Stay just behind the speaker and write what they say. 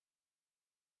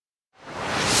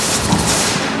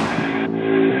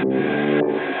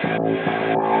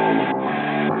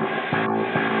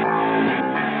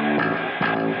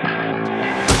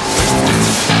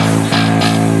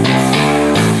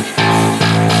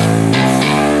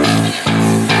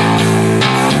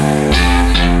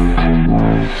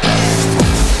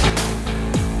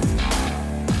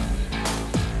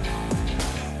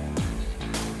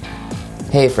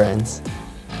Hey friends,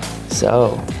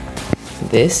 so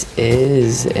this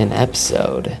is an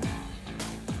episode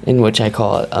in which I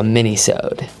call it a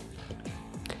mini-sode,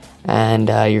 and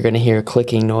you're going to hear a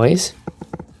clicking noise.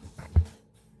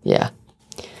 Yeah,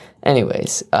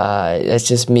 anyways, that's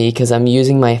just me because I'm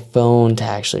using my phone to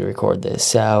actually record this,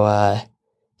 so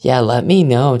yeah, let me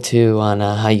know too on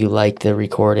how you like the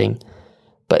recording.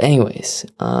 But anyways,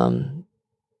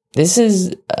 this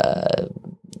is an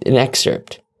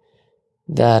excerpt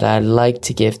that I'd like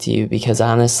to give to you because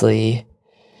honestly,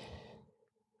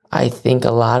 I think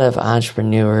a lot of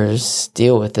entrepreneurs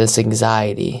deal with this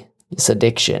anxiety, this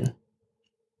addiction,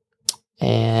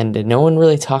 and no one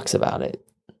really talks about it,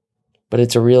 but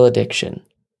it's a real addiction.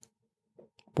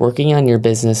 Working on your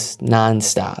business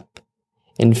nonstop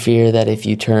in fear that if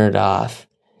you turn it off,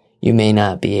 you may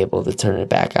not be able to turn it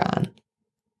back on.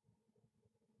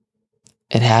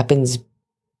 It happens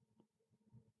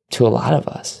to a lot of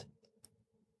us.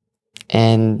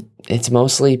 And it's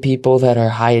mostly people that are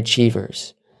high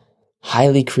achievers,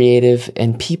 highly creative,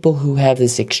 and people who have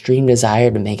this extreme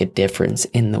desire to make a difference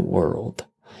in the world.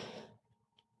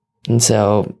 And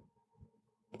so,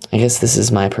 I guess this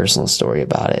is my personal story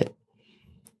about it.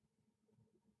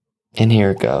 And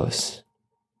here it goes.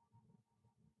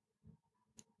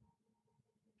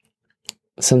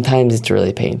 Sometimes it's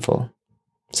really painful.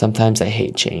 Sometimes I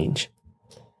hate change.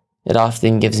 It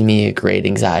often gives me a great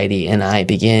anxiety and I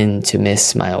begin to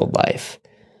miss my old life.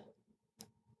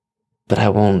 But I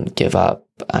won't give up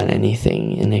on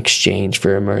anything in exchange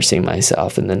for immersing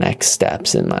myself in the next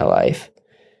steps in my life.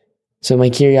 So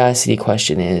my curiosity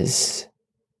question is,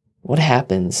 what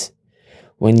happens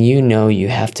when you know you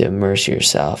have to immerse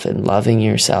yourself in loving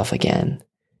yourself again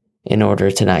in order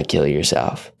to not kill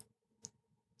yourself?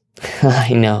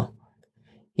 I know.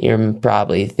 You're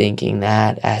probably thinking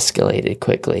that escalated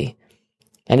quickly.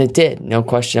 And it did, no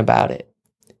question about it.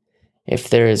 If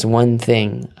there is one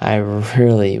thing I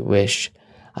really wish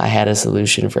I had a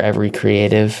solution for every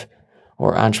creative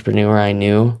or entrepreneur I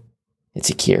knew,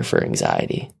 it's a cure for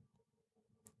anxiety.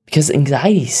 Because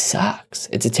anxiety sucks.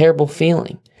 It's a terrible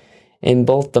feeling in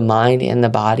both the mind and the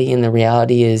body. And the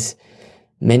reality is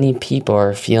many people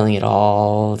are feeling it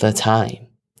all the time.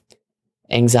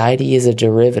 Anxiety is a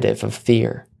derivative of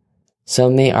fear.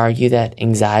 Some may argue that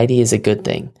anxiety is a good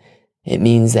thing. It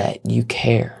means that you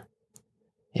care.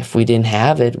 If we didn't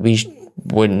have it, we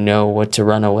wouldn't know what to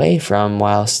run away from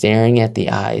while staring at the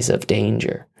eyes of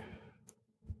danger.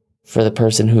 For the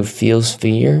person who feels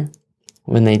fear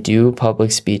when they do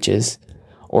public speeches,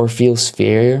 or feels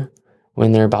fear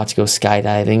when they're about to go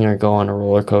skydiving or go on a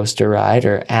roller coaster ride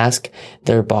or ask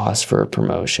their boss for a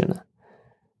promotion.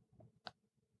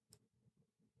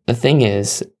 The thing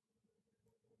is,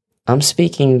 I'm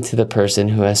speaking to the person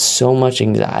who has so much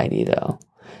anxiety, though,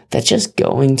 that just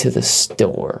going to the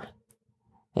store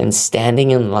and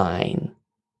standing in line,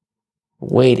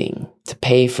 waiting to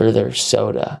pay for their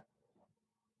soda,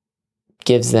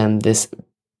 gives them this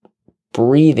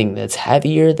breathing that's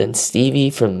heavier than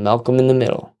Stevie from Malcolm in the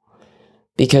Middle,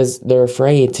 because they're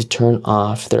afraid to turn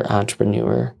off their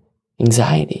entrepreneur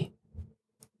anxiety.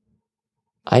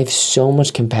 I have so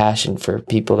much compassion for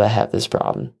people that have this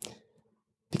problem.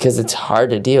 Because it's hard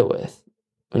to deal with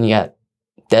when you got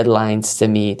deadlines to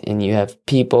meet and you have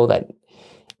people that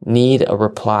need a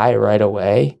reply right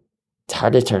away. It's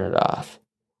hard to turn it off.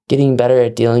 Getting better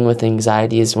at dealing with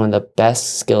anxiety is one of the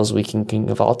best skills we can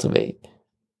cultivate.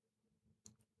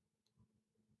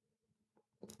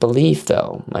 Belief,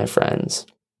 though, my friends,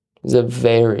 is a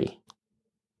very,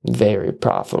 very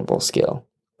profitable skill.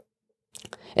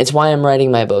 It's why I'm writing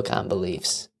my book on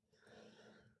beliefs.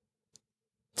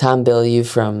 Tom Bilyeu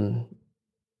from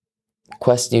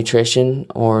Quest Nutrition,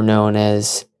 or known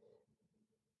as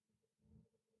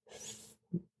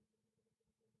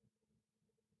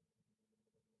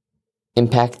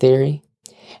Impact Theory,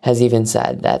 has even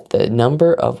said that the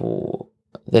number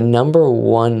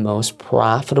one most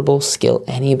profitable skill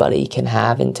anybody can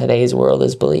have in today's world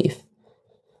is belief.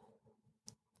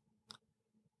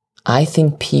 I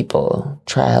think people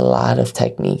try a lot of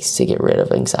techniques to get rid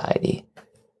of anxiety.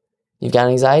 You've got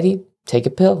anxiety? Take a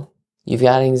pill. You've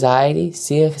got anxiety?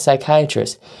 See a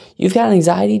psychiatrist. You've got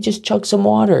anxiety? Just chug some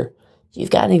water. You've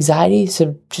got anxiety?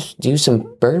 So just do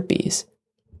some burpees.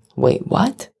 Wait,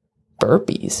 what?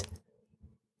 Burpees?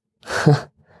 All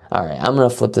right, I'm going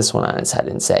to flip this one on its head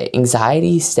and say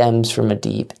anxiety stems from a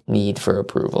deep need for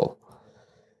approval.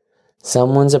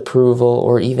 Someone's approval,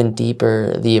 or even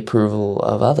deeper, the approval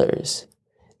of others.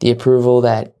 The approval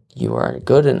that you are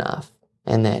good enough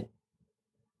and that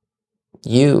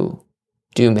you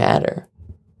do matter.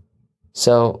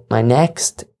 So my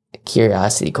next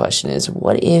curiosity question is,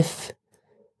 what if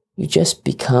you just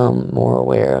become more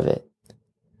aware of it.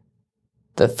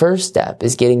 The first step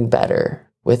is getting better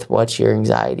with what your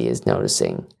anxiety is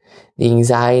noticing. The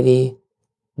anxiety,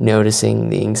 noticing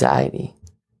the anxiety.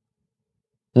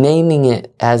 Naming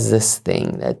it as this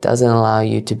thing that doesn't allow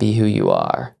you to be who you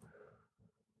are.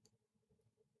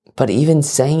 But even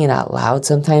saying it out loud,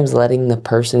 sometimes letting the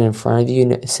person in front of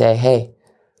you say, hey,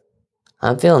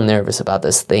 I'm feeling nervous about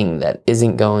this thing that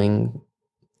isn't going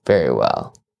very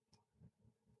well.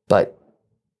 But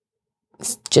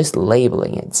just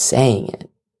labeling it, saying it,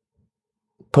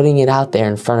 putting it out there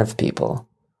in front of people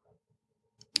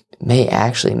may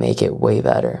actually make it way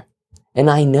better. And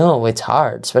I know it's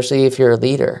hard, especially if you're a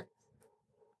leader.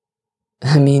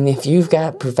 I mean, if you've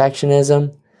got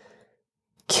perfectionism,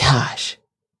 gosh,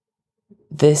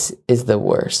 this is the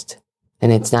worst.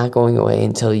 And it's not going away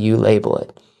until you label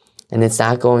it. And it's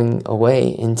not going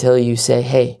away until you say,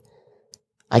 hey,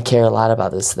 I care a lot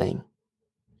about this thing.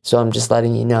 So I'm just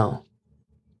letting you know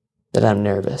that I'm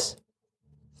nervous.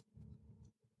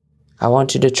 I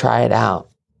want you to try it out.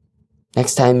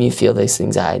 Next time you feel this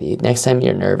anxiety, next time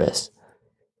you're nervous.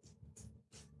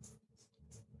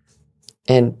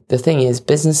 And the thing is,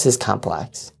 business is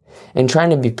complex. And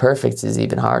trying to be perfect is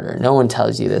even harder. No one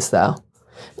tells you this though.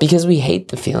 Because we hate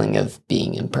the feeling of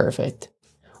being imperfect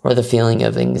or the feeling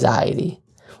of anxiety.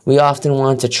 We often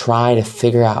want to try to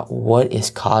figure out what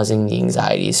is causing the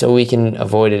anxiety so we can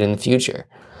avoid it in the future.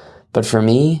 But for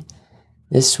me,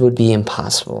 this would be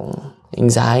impossible.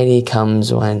 Anxiety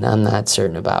comes when I'm not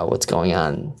certain about what's going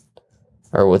on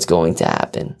or what's going to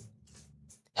happen.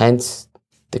 Hence,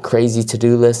 the crazy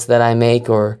to-do list that I make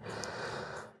or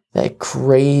that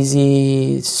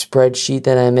crazy spreadsheet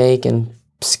that I make and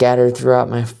scatter throughout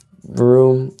my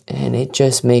room, and it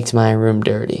just makes my room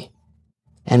dirty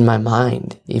and my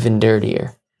mind even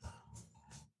dirtier.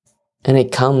 And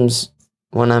it comes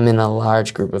when I'm in a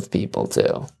large group of people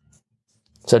too.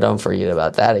 So don't forget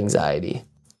about that anxiety.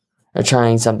 Or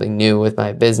trying something new with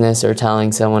my business or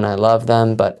telling someone I love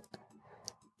them, but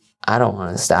I don't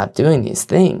want to stop doing these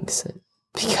things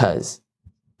because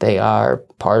they are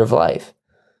part of life.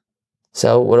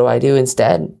 So what do I do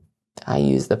instead? I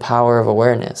use the power of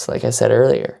awareness, like I said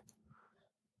earlier.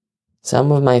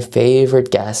 Some of my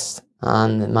favorite guests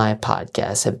on my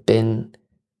podcast have been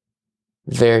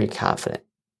very confident.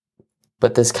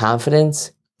 But this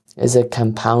confidence is a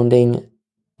compounding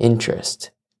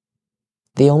interest.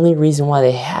 The only reason why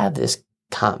they have this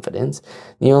confidence,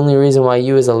 the only reason why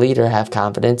you as a leader have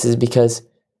confidence is because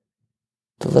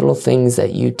the little things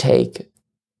that you take,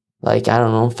 like,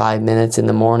 5 minutes in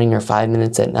the morning or 5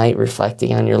 minutes at night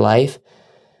reflecting on your life,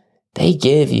 they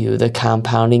give you the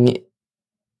compounding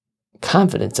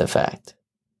confidence effect.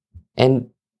 And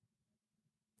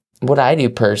what I do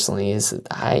personally is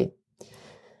I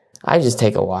just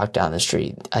take a walk down the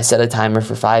street. I set a timer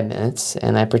for 5 minutes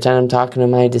and I pretend I'm talking to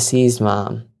my deceased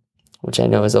mom, which I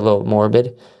know is a little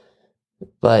morbid,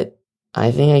 but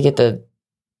I think I get the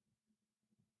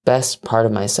best part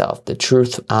of myself, the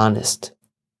truth, honest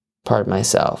part of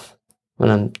myself when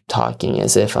I'm talking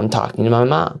as if I'm talking to my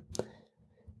mom.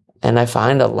 And I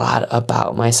find a lot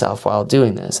about myself while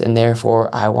doing this. And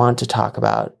therefore, I want to talk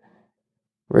about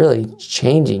really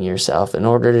changing yourself in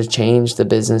order to change the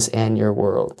business and your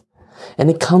world. And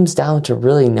it comes down to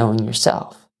really knowing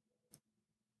yourself.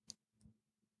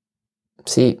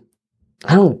 See,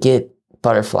 I don't get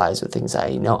butterflies with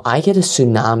anxiety. No, I get a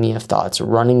tsunami of thoughts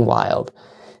running wild.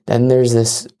 Then there's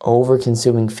this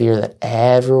over-consuming fear that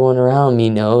everyone around me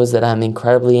knows that I'm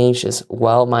incredibly anxious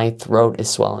while my throat is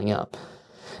swelling up.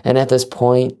 And at this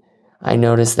point, I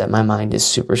notice that my mind is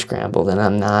super scrambled and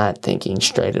I'm not thinking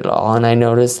straight at all. And I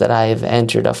notice that I have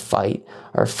entered a fight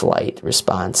or flight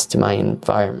response to my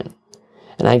environment.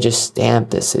 And I just stamp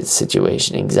this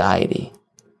situation anxiety.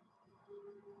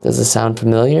 Does it sound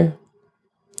familiar?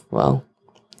 Well,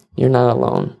 you're not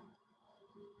alone.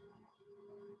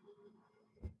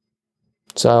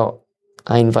 So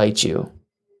I invite you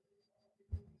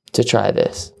to try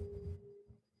this.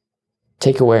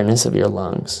 Take awareness of your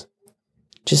lungs.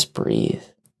 Just breathe.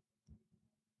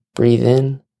 Breathe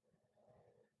in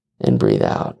and breathe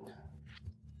out.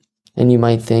 And you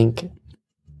might think,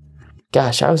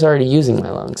 gosh, I was already using my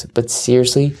lungs. But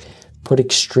seriously, put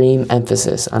extreme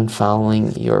emphasis on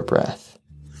following your breath.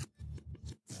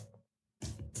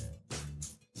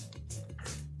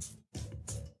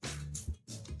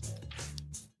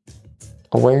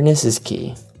 Awareness is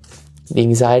key. The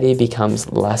anxiety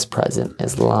becomes less present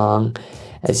as long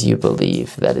as you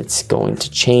believe that it's going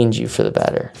to change you for the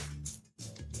better.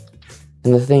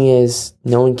 And the thing is,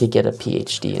 no one could get a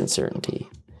PhD in certainty.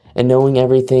 And knowing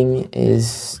everything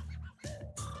is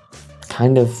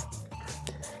kind of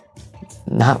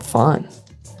not fun.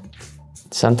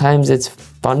 Sometimes it's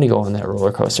fun to go on that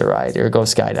roller coaster ride or go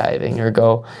skydiving or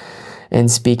go and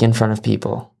speak in front of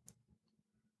people.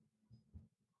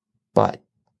 But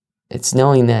it's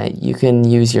knowing that you can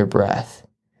use your breath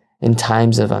in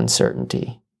times of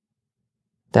uncertainty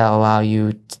that allow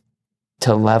you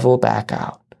to level back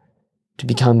out, to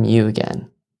become you again.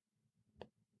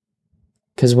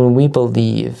 Because when we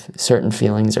believe certain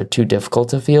feelings are too difficult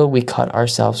to feel, we cut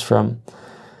ourselves from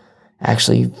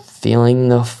actually feeling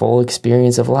the full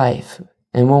experience of life.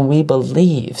 And when we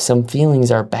believe some feelings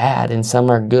are bad and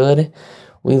some are good,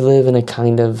 we live in a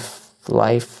kind of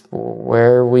life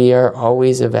where we are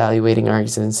always evaluating our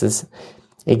existence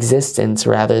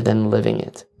rather than living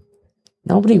it.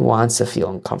 Nobody wants to feel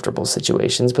uncomfortable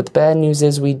situations, but the bad news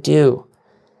is we do.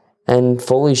 And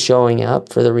fully showing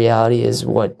up for the reality is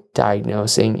what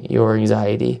diagnosing your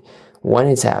anxiety when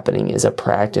it's happening is a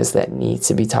practice that needs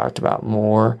to be talked about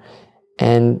more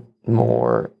and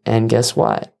more. And guess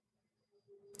what?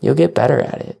 You'll get better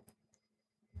at it.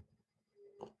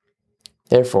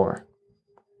 Therefore,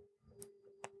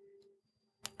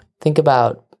 think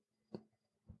about,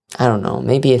 I don't know,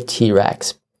 maybe a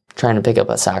T-Rex trying to pick up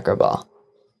a soccer ball.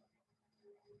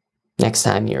 Next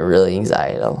time you're really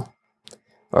anxiety.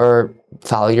 Or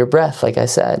follow your breath, like I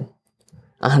said.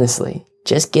 Honestly,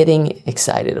 just getting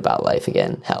excited about life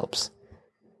again helps.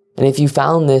 And if you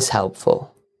found this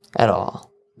helpful at all,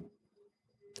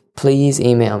 please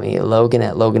email me,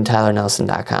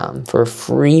 logan@logantylernelson.com, for a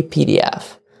free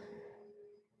PDF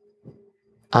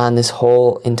on this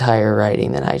whole entire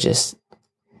writing that I just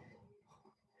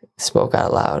spoke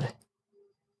out loud.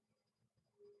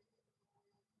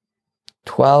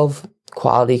 12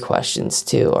 quality questions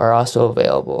too are also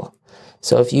available.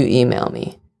 So if you email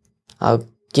me, I'll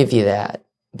give you that.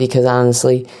 Because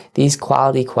honestly, these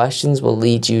quality questions will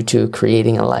lead you to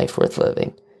creating a life worth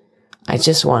living. I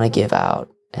just want to give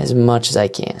out as much as I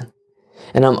can.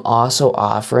 And I'm also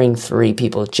offering 3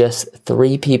 people, just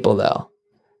 3 people though,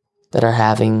 that are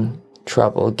having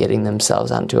trouble getting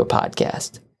themselves onto a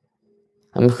podcast.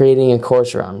 I'm creating a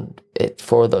course around it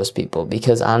for those people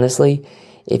because honestly,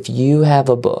 if you have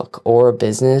a book or a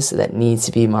business that needs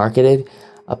to be marketed,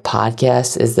 a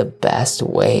podcast is the best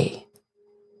way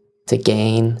to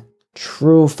gain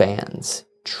true fans,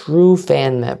 true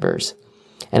fan members,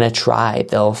 and a tribe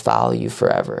that will follow you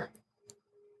forever.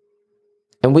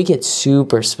 And we get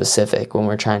super specific when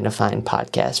we're trying to find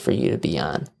podcasts for you to be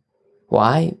on.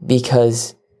 Why?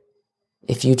 Because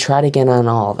if you try to get on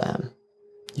all of them,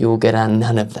 you will get on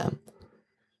none of them.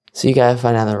 So you got to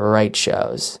find out the right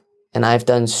shows. And I've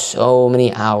done so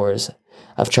many hours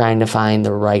of trying to find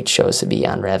the right shows to be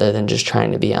on rather than just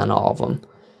trying to be on all of them.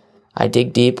 I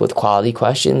dig deep with quality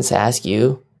questions to ask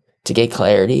you to get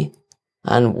clarity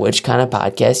on which kind of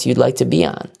podcast you'd like to be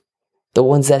on. The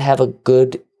ones that have a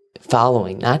good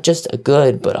following, not just a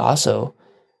good, but also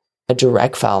a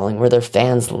direct following where their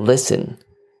fans listen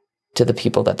to the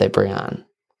people that they bring on.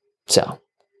 So,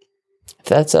 if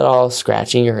that's at all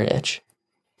scratching your itch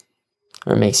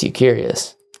or makes you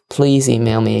curious, please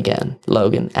email me again,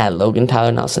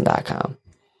 Logan@logantylernelson.com.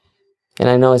 And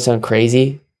I know it sounds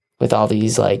crazy with all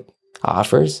these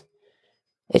offers.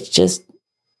 It's just,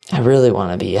 I really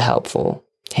want to be a helpful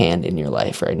hand in your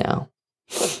life right now.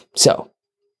 So,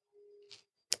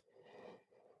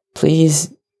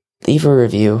 please leave a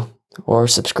review or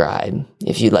subscribe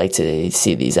if you'd like to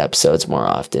see these episodes more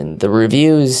often. The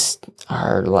reviews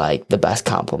are like the best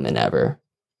compliment ever,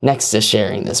 next to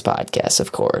sharing this podcast,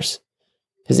 of course.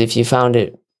 Because if you found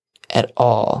it at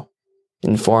all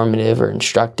informative or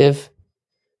instructive,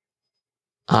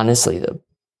 honestly, the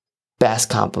best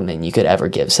compliment you could ever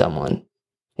give someone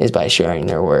is by sharing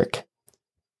their work.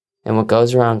 And what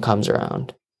goes around comes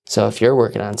around. So if you're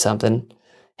working on something,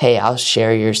 hey, I'll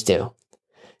share yours too.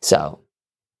 So,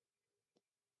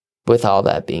 with all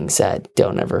that being said,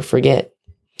 don't ever forget,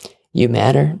 you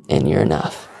matter and you're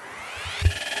enough.